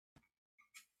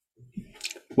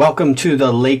Welcome to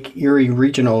the Lake Erie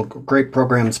Regional Grape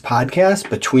Programs podcast,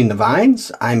 Between the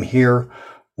Vines. I'm here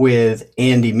with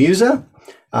Andy Musa.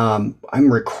 I'm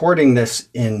recording this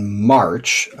in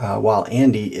March while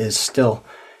Andy is still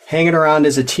hanging around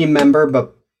as a team member,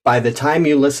 but by the time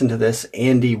you listen to this,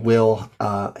 Andy will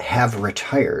have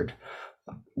retired.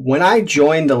 When I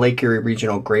joined the Lake Erie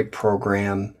Regional Grape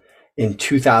Program in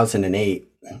 2008,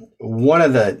 one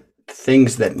of the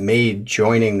things that made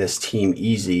joining this team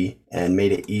easy and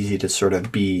made it easy to sort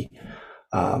of be,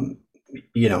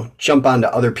 jump onto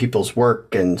other people's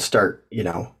work and start,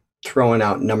 throwing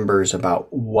out numbers about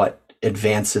what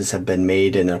advances have been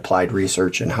made in applied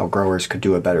research and how growers could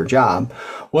do a better job.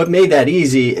 What made that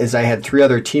easy is I had three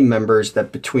other team members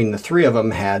that between the three of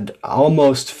them had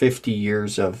almost 50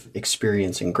 years of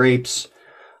experience in grapes,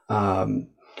 and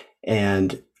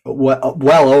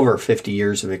well over 50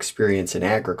 years of experience in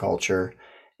agriculture,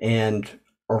 and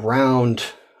around,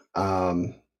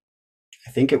 I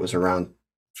think it was around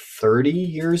 30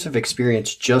 years of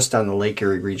experience just on the Lake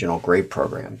Erie Regional Grape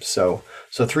Program. So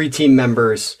three team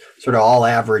members sort of all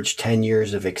average 10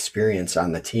 years of experience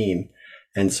on the team.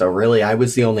 And so really I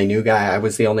was the only new guy. I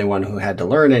was the only one who had to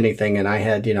learn anything. And I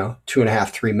had, 2.5,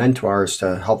 3 mentors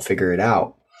to help figure it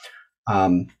out.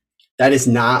 That is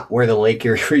not where the Lake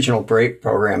Erie Regional Grape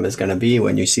Program is going to be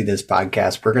when you see this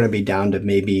podcast. We're going to be down to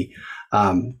maybe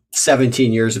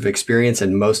 17 years of experience,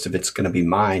 and most of it's going to be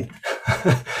mine.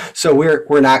 So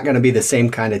we're not going to be the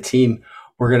same kind of team.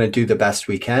 We're going to do the best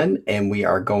we can, and we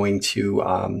are going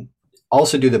to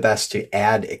also do the best to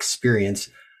add experience.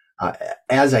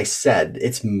 As I said,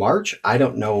 it's March. I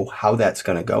don't know how that's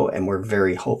going to go, and we're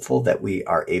very hopeful that we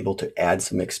are able to add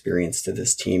some experience to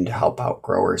this team to help out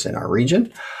growers in our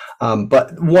region.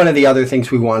 But one of the other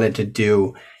things we wanted to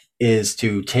do is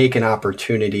to take an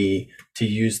opportunity to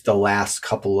use the last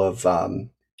couple of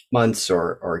months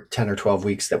or 10 or 12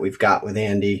 weeks that we've got with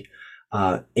Andy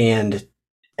and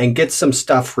get some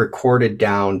stuff recorded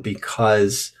down,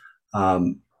 because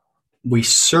we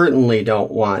certainly don't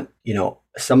want,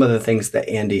 some of the things that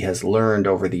Andy has learned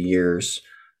over the years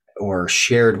or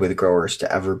shared with growers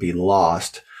to ever be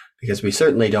lost, because we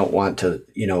certainly don't want to,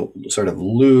 sort of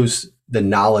lose the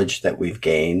knowledge that we've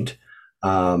gained.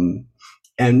 And,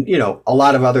 a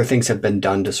lot of other things have been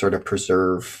done to sort of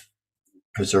preserve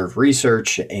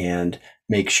research and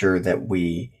make sure that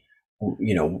we,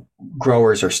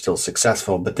 growers are still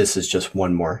successful, but this is just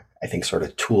one more, I think, sort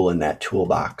of tool in that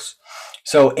toolbox.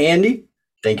 So Andy,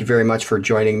 thank you very much for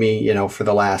joining me, for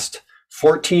the last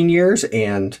 14 years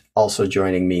and also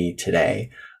joining me today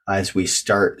as we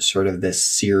start sort of this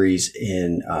series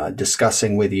in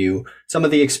discussing with you some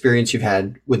of the experience you've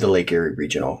had with the Lake Erie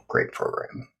Regional Grape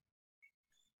Program.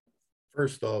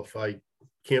 First off, I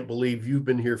can't believe you've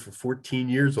been here for 14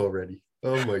 years already.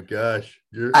 Oh my gosh.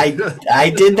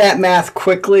 I did that math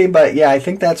quickly, but yeah, I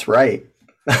think that's right.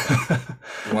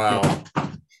 Wow.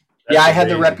 Yeah, I had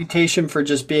the reputation for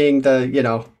just being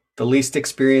the least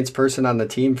experienced person on the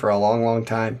team for a long, long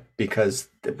time, because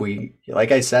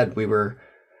like I said,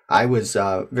 I was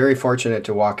very fortunate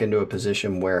to walk into a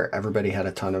position where everybody had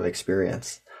a ton of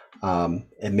experience.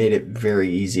 It made it very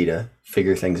easy to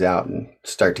figure things out and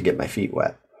start to get my feet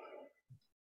wet.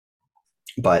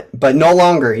 But no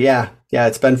longer. Yeah.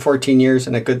 It's been 14 years,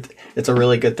 and it's a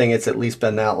really good thing it's at least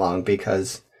been that long,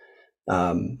 because,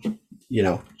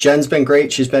 Jen's been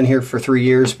great. She's been here for 3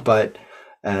 years, but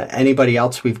anybody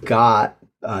else we've got,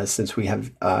 since we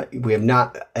have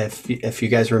not, if you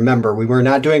guys remember, we were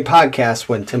not doing podcasts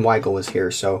when Tim Weigel was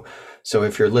here. So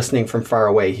if you're listening from far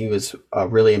away, he was a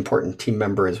really important team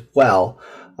member as well.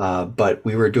 But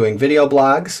we were doing video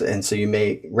blogs, and so you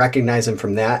may recognize him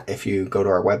from that if you go to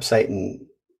our website and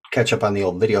catch up on the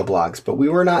old video blogs. But we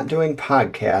were not doing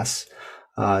podcasts,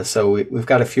 so we've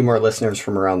got a few more listeners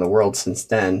from around the world since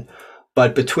then.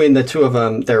 But between the two of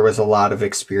them, there was a lot of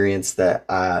experience that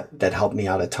helped me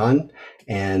out a ton.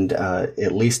 And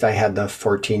at least I had the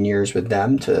 14 years with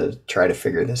them to try to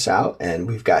figure this out. And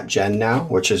we've got Jen now,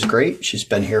 which is great. She's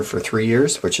been here for 3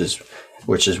 years, which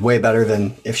is way better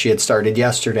than if she had started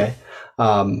yesterday.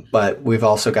 But we've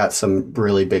also got some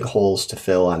really big holes to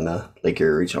fill on the Lake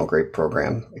Erie Regional Grape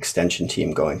Program extension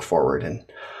team going forward. And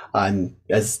I'm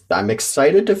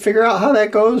excited to figure out how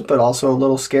that goes, but also a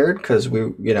little scared, because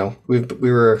we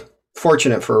were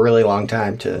fortunate for a really long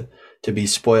time to be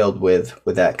spoiled with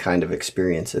that kind of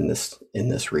experience in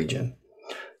this region.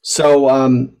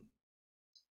 So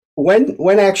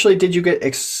when actually did you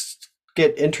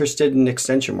get interested in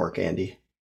extension work, Andy?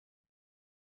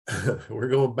 We're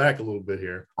going back a little bit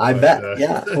here. I bet.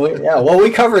 Yeah. Well,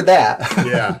 we covered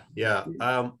that. Yeah.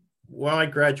 Well, I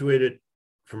graduated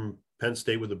from Penn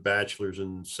State with a bachelor's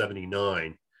in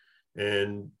 '79.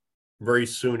 And very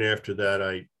soon after that,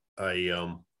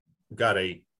 I got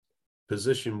a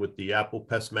position with the Apple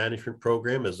Pest Management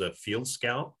Program as a field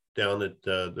scout down at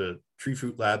the Tree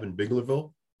Fruit Lab in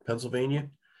Biglerville, Pennsylvania.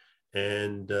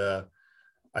 And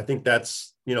I think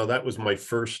that was my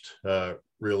first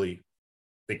really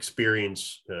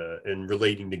experience in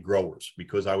relating to growers,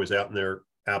 because I was out in their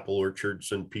apple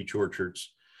orchards and peach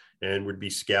orchards and would be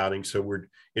scouting. So we'd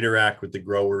interact with the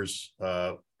growers,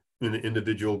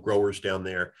 individual growers down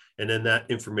there. And then that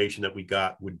information that we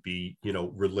got would be,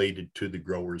 related to the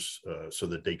growers so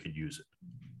that they could use it.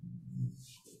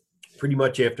 Pretty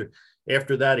much after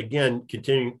that, again,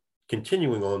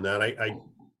 continuing on that, I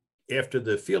after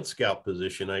the field scout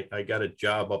position, I got a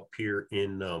job up here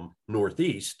in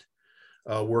Northeast,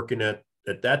 working at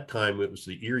that time, it was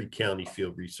the Erie County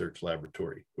Field Research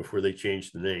Laboratory before they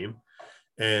changed the name.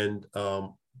 And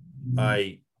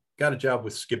I got a job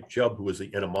with Skip Jubb, who was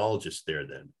the entomologist there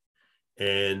then.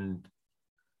 And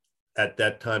at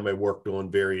that time, I worked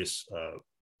on various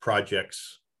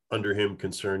projects under him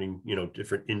concerning,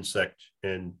 different insect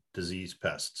and disease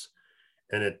pests.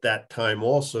 And at that time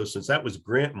also, since that was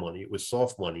grant money, it was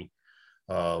soft money,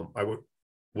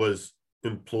 was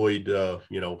employed,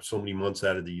 so many months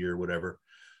out of the year, whatever.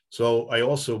 So I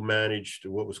also managed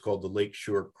what was called the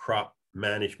Lakeshore Crop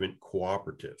Management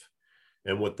Cooperative.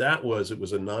 And what that was, it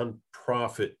was a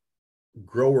nonprofit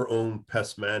grower-owned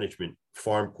pest management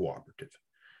farm cooperative.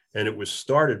 And it was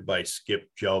started by Skip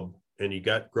Jubb, and he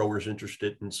got growers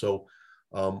interested. And so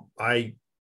I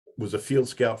was a field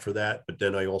scout for that, but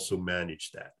then I also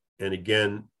managed that. And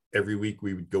again, every week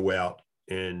we would go out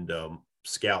and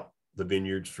scout the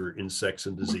vineyards for insects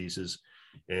and diseases.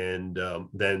 And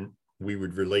then we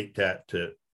would relate that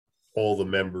to all the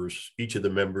members, each of the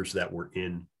members that were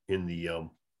in the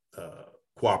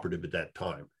cooperative at that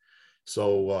time.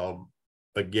 So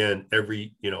again,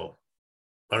 every, I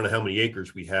don't know how many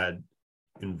acres we had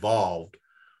involved,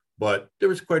 but there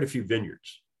was quite a few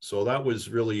vineyards. So that was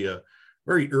really a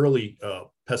very early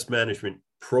pest management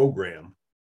program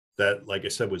that, like I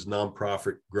said, was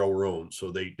nonprofit grower owned.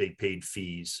 So they paid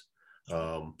fees,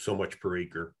 so much per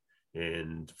acre,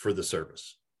 and for the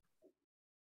service.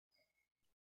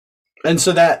 And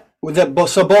so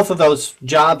so both of those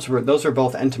jobs those are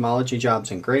both entomology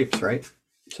jobs in grapes, right?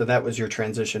 So that was your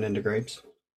transition into grapes?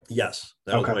 Yes,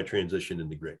 that was my transition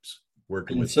into grapes.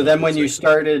 Working with. So then when you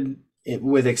started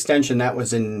with Extension, that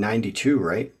was in 92,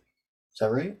 right? Is that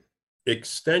right?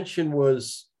 Extension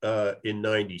was in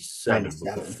 97.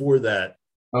 But before that,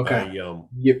 okay,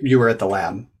 you were at the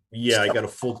lab. Yeah, I got a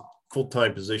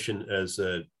full-time position as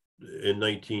in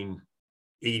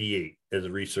 1988 as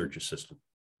a research assistant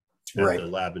at the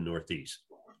lab in Northeast.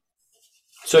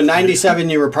 So 97,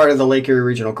 you were part of the Lake Erie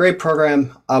Regional Grape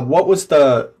Program. What was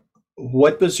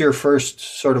your first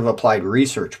sort of applied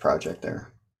research project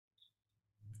there?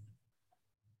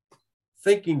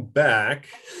 Thinking back,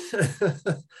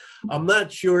 I'm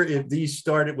not sure if these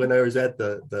started when I was at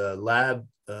the lab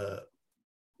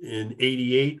in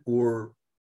 88 or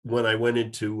when I went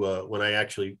into when I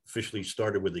actually officially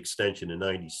started with Extension in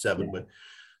 97. Yeah. But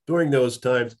during those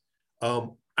times,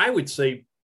 I would say,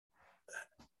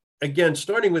 again,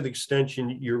 starting with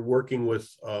Extension, you're working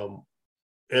with,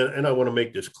 and I want to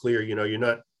make this clear, you're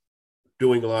not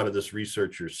doing a lot of this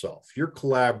research yourself. You're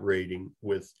collaborating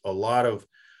with a lot of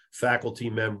faculty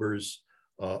members,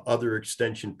 other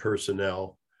Extension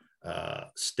personnel,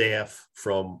 staff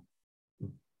from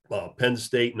Penn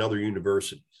State and other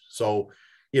universities. So,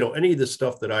 any of the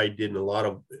stuff that I did and a lot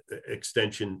of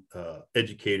Extension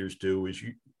educators do is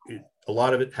a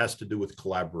lot of it has to do with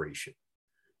collaboration.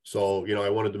 So, I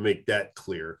wanted to make that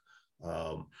clear.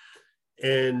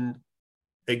 And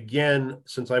again,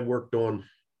 since I've worked on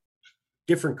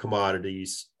different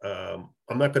commodities, I'm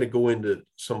not going to go into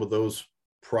some of those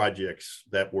projects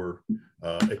that were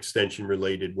Extension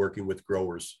related, working with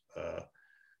growers. I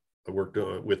worked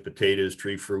with potatoes,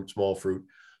 tree fruit, small fruit,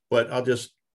 but I'll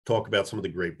just talk about some of the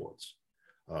grape ones.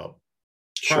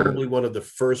 Probably one of the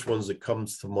first ones that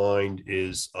comes to mind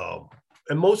is,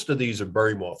 and most of these are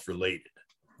berry moth related.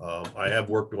 I have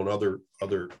worked on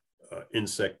other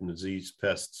insect and disease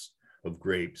pests of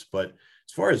grapes, but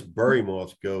as far as berry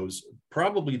moth goes,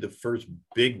 probably the first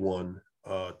big one,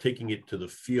 taking it to the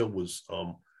field, was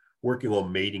working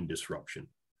on mating disruption.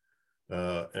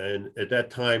 And at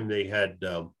that time, they had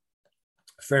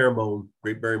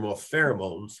great berry moth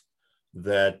pheromones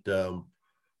that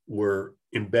were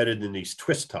embedded in these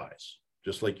twist ties,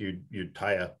 just like you'd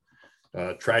tie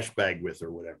a trash bag with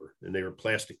or whatever. And they were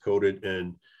plastic coated,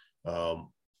 and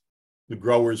the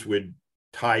growers would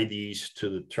tie these to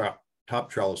the top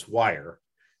trellis wire,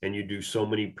 and you do so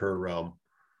many per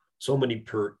so many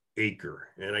per acre.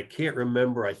 And I can't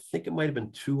remember, I think it might have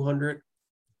been 200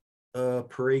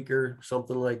 per acre,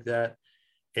 something like that.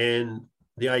 And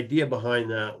the idea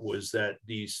behind that was that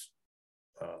these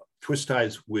twist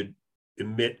ties would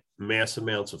emit mass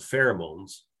amounts of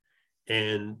pheromones.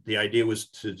 And the idea was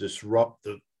to disrupt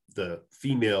the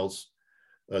females,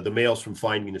 the males from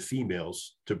finding the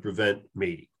females to prevent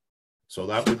mating. So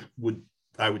that would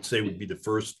I would say would be the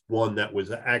first one that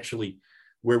was actually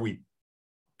where we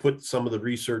put some of the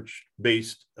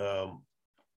research-based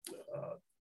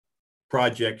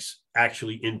projects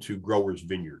actually into growers'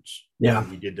 vineyards. Yeah.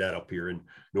 We did that up here in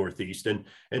Northeast. And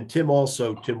Tim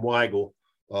Weigel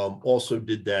also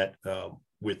did that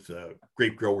with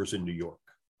grape growers in New York.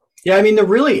 Yeah, I mean, the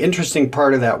really interesting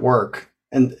part of that work,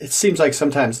 and it seems like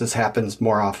sometimes this happens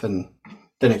more often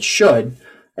than it should,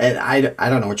 and I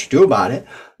don't know what you do about it,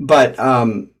 but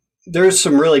there's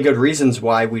some really good reasons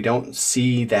why we don't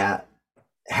see that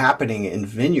happening in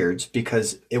vineyards,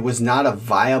 because it was not a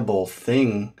viable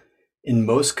thing in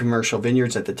most commercial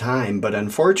vineyards at the time. But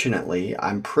unfortunately,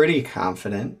 I'm pretty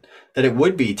confident that it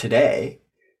would be today.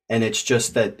 And it's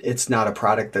just that it's not a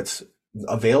product that's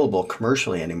available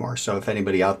commercially anymore. So if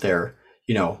anybody out there,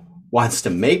 wants to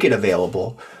make it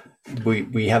available,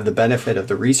 we have the benefit of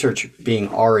the research being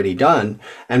already done.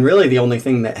 And really the only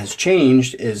thing that has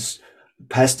changed is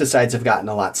pesticides have gotten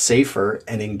a lot safer,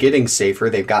 and in getting safer,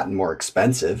 they've gotten more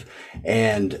expensive.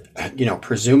 And,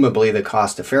 presumably the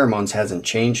cost of pheromones hasn't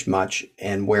changed much.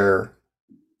 And where,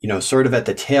 sort of at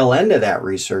the tail end of that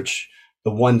research,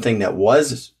 the one thing that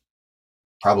was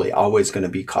probably always going to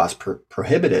be cost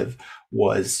prohibitive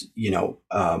was,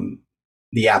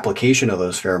 the application of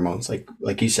those pheromones.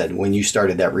 Like you said, when you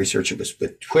started that research, it was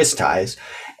with twist ties,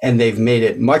 and they've made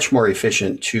it much more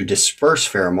efficient to disperse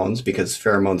pheromones, because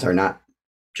pheromones are not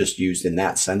just used in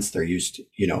that sense. They're used,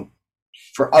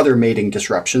 for other mating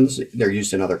disruptions. They're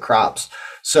used in other crops.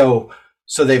 So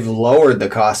they've lowered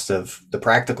the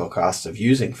practical cost of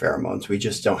using pheromones. We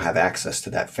just don't have access to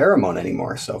that pheromone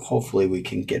anymore. So hopefully we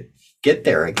can get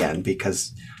there again,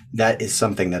 because that is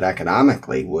something that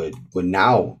economically would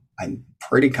now, I'm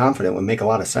pretty confident, would make a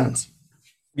lot of sense.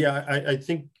 Yeah, I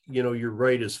think, you're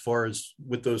right. As far as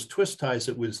with those twist ties,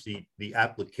 it was the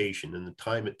application and the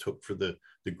time it took for the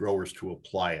growers to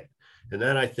apply it. And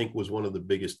that, I think, was one of the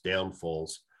biggest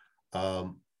downfalls.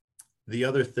 The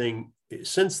other thing,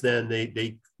 since then,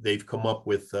 they've come up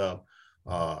with a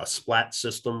splat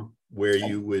system where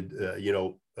you would,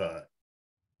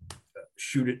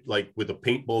 shoot it like with a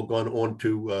paintball gun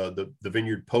onto the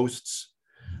vineyard posts.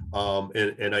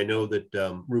 And I know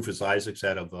that Rufus Isaacs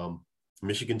out of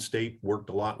Michigan State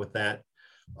worked a lot with that.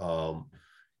 And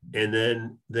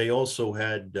then they also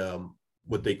had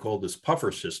what they call this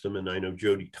puffer system. And I know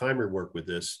Jody Timer worked with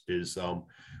this, is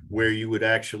where you would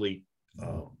actually,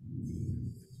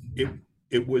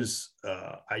 it was,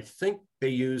 I think they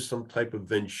used some type of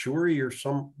Venturi or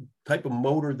some type of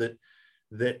motor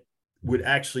that would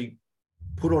actually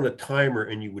put on a timer,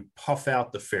 and you would puff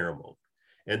out the pheromone.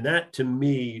 And that, to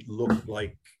me, looked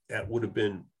like that would have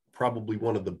been probably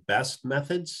one of the best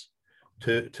methods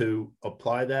to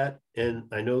apply that. And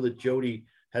I know that Jody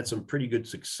had some pretty good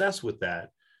success with that.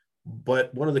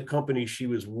 But one of the companies she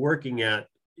was working at,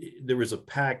 there was a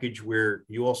package where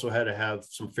you also had to have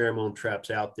some pheromone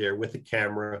traps out there with a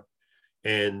camera,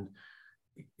 and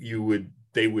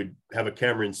they would have a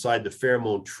camera inside the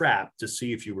pheromone trap to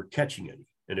see if you were catching any.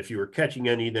 And if you were catching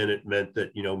any, then it meant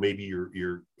that, maybe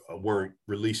you weren't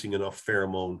releasing enough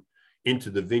pheromone into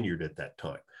the vineyard at that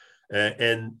time.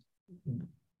 And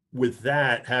with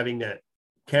that, having that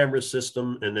camera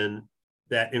system, and then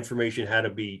that information had to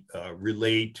be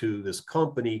relayed to this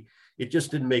company, it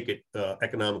just didn't make it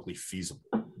economically feasible.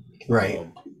 Right.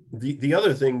 The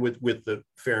other thing with the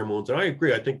pheromones, and I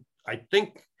agree, I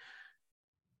think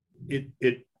it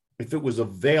if it was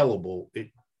available,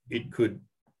 it could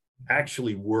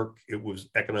actually work. It was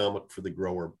economic for the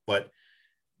grower. But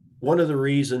one of the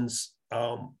reasons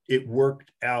it worked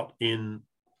out in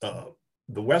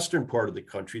the western part of the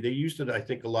country, they used it, I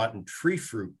think, a lot in tree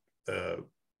fruit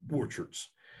orchards.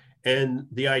 And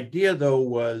the idea, though,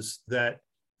 was that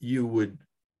you would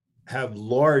have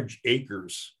large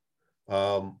acres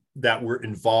that were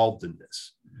involved in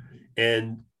this.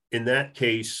 And in that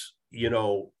case,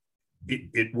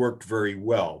 it worked very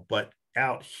well. But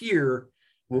out here,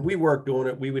 when we worked on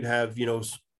it, we would have,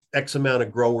 X amount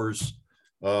of growers,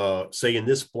 say in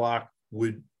this block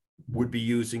would be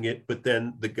using it, but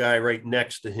then the guy right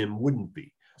next to him wouldn't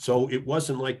be. So it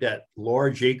wasn't like that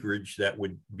large acreage that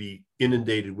would be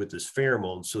inundated with this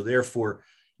pheromone. So therefore,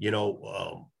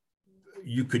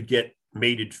 you could get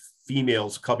mated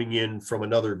females coming in from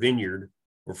another vineyard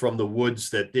or from the woods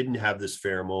that didn't have this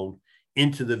pheromone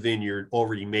into the vineyard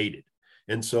already mated.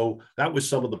 And so that was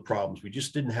some of the problems. We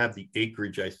just didn't have the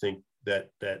acreage, I think, that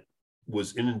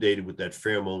was inundated with that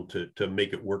pheromone to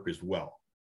make it work as well.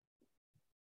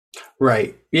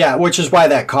 Right. Yeah, which is why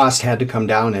that cost had to come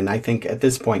down, and I think at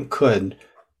this point could,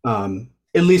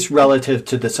 at least relative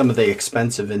to some of the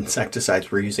expensive insecticides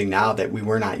we're using now that we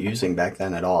were not using back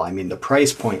then at all. I mean, the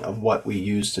price point of what we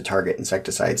use to target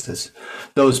insecticides,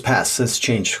 those pests, has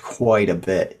changed quite a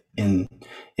bit in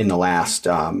the last.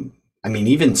 I mean,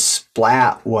 even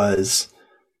Splat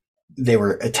they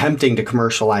were attempting to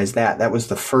commercialize that. That was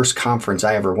the first conference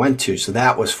I ever went to, so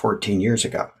that was 14 years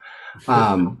ago.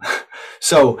 And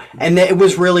it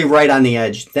was really right on the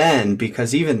edge then,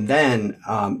 because even then,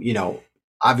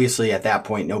 obviously at that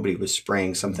point, nobody was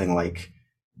spraying something like,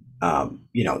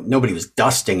 nobody was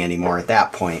dusting anymore at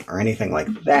that point or anything like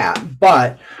that.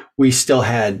 But we still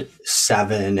had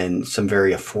Sevin and some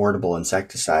very affordable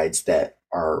insecticides that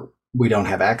we don't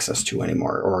have access to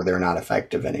anymore, or they're not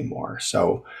effective anymore.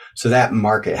 So that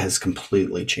market has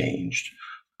completely changed.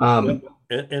 And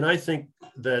I think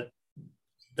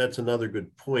that's another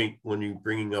good point when you're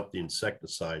bringing up the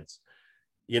insecticides.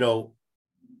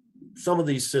 Some of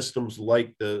these systems,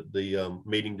 like the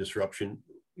mating disruption,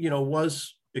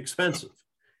 was expensive.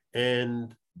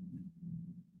 And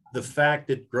the fact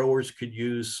that growers could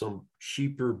use some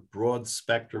cheaper broad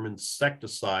spectrum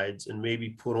insecticides and maybe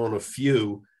put on a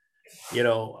few,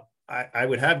 I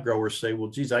would have growers say, well,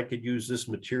 geez, I could use this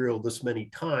material this many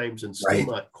times and still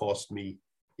not cost me,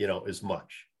 as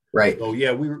much. Right. So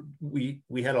yeah,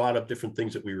 we had a lot of different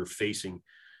things that we were facing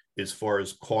as far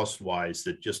as cost wise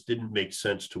that just didn't make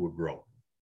sense to a grower.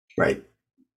 Right.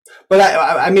 But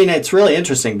I mean, it's really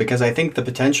interesting because I think the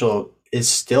potential is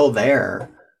still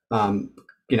there.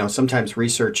 Sometimes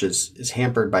research is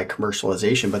hampered by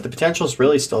commercialization, but the potential is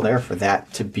really still there for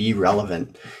that to be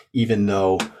relevant, even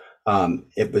though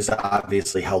it was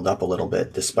obviously held up a little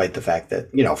bit, despite the fact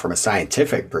that, from a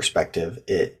scientific perspective,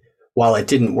 while it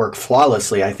didn't work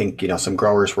flawlessly, I think, some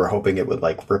growers were hoping it would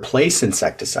like replace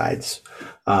insecticides.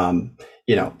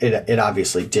 It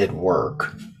obviously did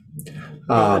work.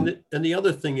 And the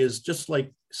other thing is, just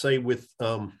like, say, with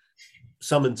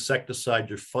some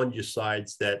insecticides or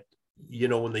fungicides that,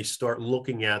 when they start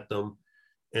looking at them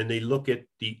and they look at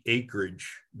the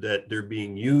acreage that they're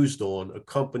being used on, a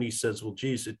company says, well,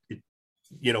 geez,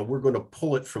 we're going to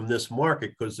pull it from this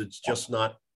market because it's just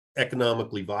not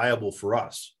economically viable for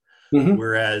us. Mm-hmm.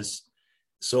 Whereas,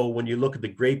 so when you look at the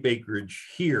grape acreage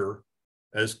here,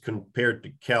 as compared to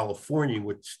California,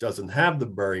 which doesn't have the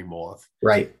berry moth,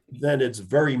 right, then it's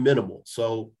very minimal.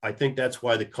 So I think that's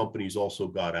why the companies also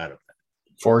got out of that.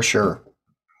 For sure.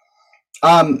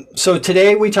 So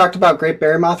today we talked about grape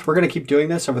berry moth. We're going to keep doing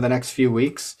this over the next few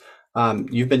weeks.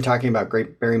 You've been talking about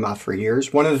grape berry moth for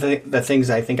years. One of the things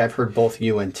I think I've heard both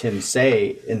you and Tim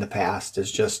say in the past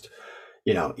is just,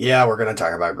 we're going to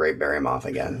talk about grape berry moth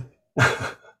again.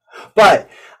 But,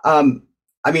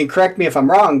 correct me if I'm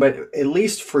wrong, but at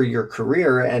least for your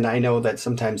career, and I know that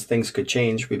sometimes things could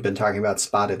change. We've been talking about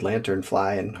spotted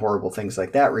lanternfly and horrible things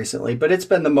like that recently, but it's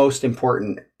been the most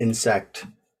important insect,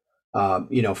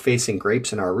 facing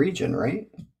grapes in our region, right?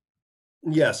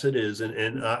 Yes, it is.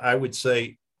 And I would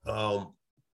say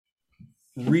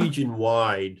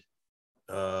region-wide,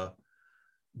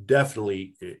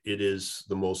 definitely it is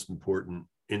the most important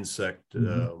insect.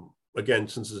 Mm-hmm. Again,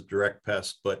 since it's a direct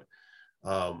pest, but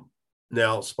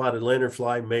now spotted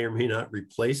lanternfly may or may not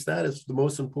replace that as the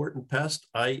most important pest.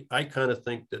 I kind of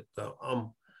think that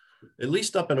at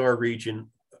least up in our region,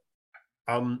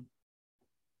 I'm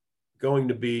going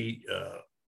to be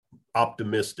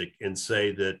optimistic and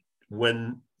say that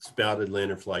when spotted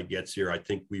lanternfly gets here, I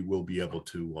think we will be able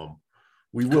to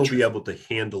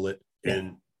handle it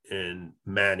and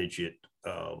manage it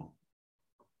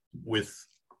with,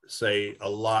 say, a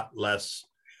lot less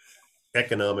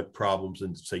economic problems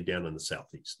than, say, down in the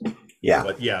Southeast. Yeah.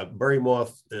 But yeah, berry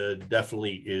moth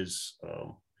definitely is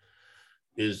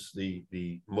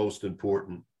the most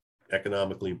important,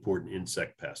 economically important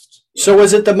insect pests. So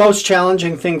was it the most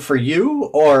challenging thing for you,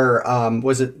 or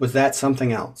was that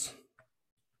something else?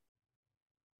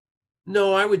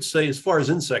 No, I would say as far as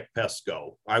insect pests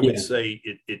go, I would say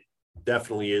it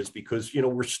definitely is, because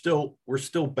we're still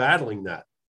battling that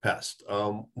pest.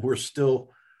 We're still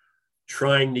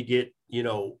trying to get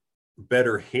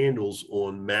better handles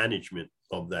on management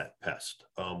of that pest.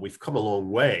 We've come a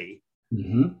long way,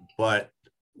 mm-hmm. but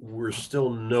we're still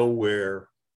nowhere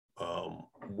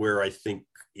where I think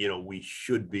we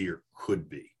should be or could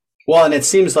be. Well, and it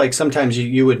seems like sometimes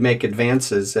you would make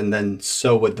advances and then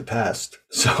so would the pest.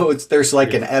 So there's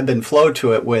like an ebb and flow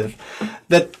to it with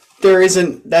that.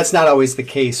 That's not always the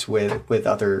case with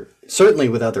other, certainly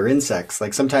with other insects.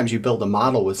 Like sometimes you build a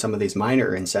model with some of these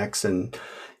minor insects and,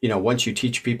 once you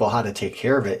teach people how to take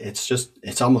care of it,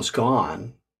 it's almost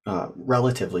gone,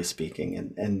 relatively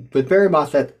speaking. And with berry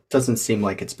moth, that doesn't seem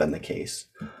like it's been the case.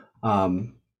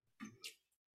 Um,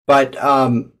 but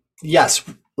yes,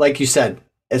 like you said,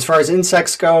 as far as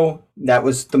insects go, that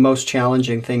was the most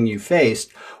challenging thing you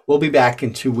faced. We'll be back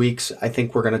in 2 weeks. I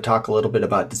think we're going to talk a little bit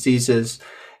about diseases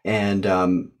and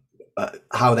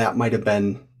how that might have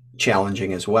been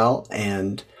challenging as well,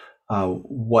 and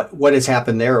what has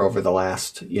happened there over the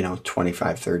last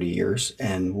 25, 30 years,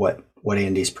 and what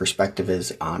Andy's perspective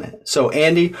is on it. So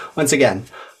Andy, once again,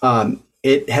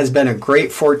 it has been a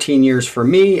great 14 years for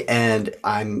me, and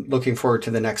I'm looking forward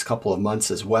to the next couple of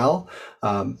months as well.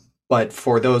 But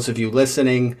for those of you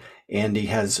listening, Andy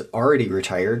has already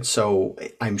retired, so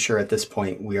I'm sure at this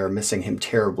point we are missing him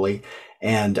terribly.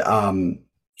 And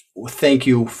thank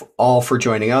you all for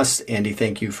joining us. Andy,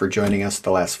 thank you for joining us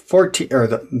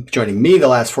joining me the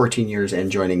last 14 years and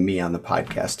joining me on the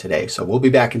podcast today. So we'll be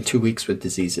back in 2 weeks with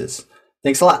diseases.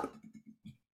 Thanks a lot.